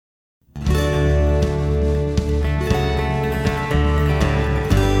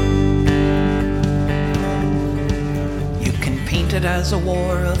it as a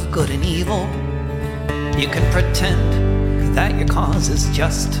war of good and evil. You can pretend that your cause is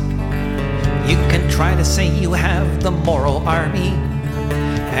just. You can try to say you have the moral army,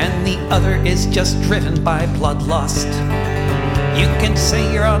 and the other is just driven by bloodlust. You can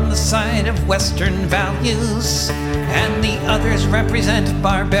say you're on the side of Western values, and the others represent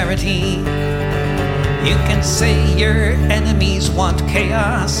barbarity. You can say your enemies want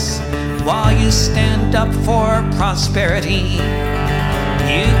chaos, while you stand up for prosperity.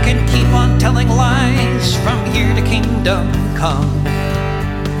 You can keep on telling lies from here to kingdom come,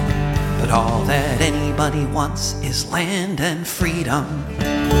 but all that anybody wants is land and freedom.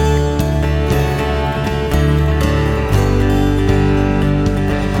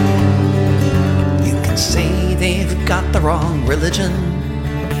 You can say they've got the wrong religion.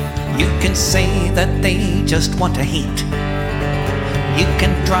 You can say that they just want to hate. You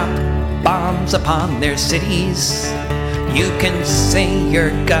can drop bombs upon their cities. You can say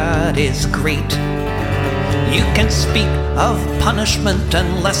your God is great. You can speak of punishment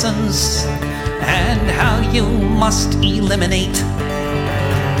and lessons, and how you must eliminate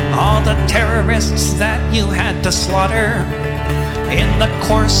all the terrorists that you had to slaughter in the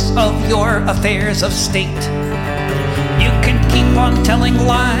course of your affairs of state. You can keep on telling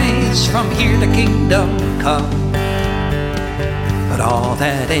lies from here to kingdom come, but all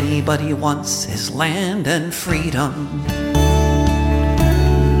that anybody wants is land and freedom.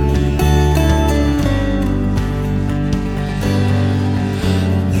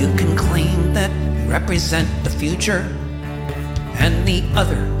 You can claim that you represent the future, and the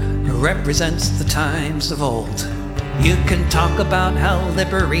other represents the times of old. You can talk about how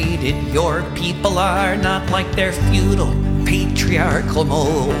liberated your people are, not like their feudal, patriarchal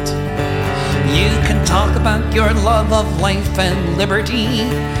mold. You can talk about your love of life and liberty.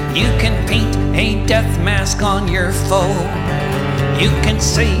 You can paint a death mask on your foe. You can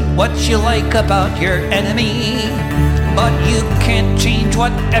say what you like about your enemy, but you can't change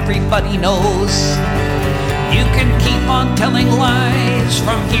what everybody knows. You can keep on telling lies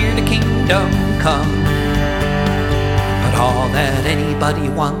from here to kingdom come, but all that anybody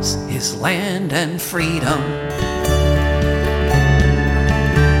wants is land and freedom.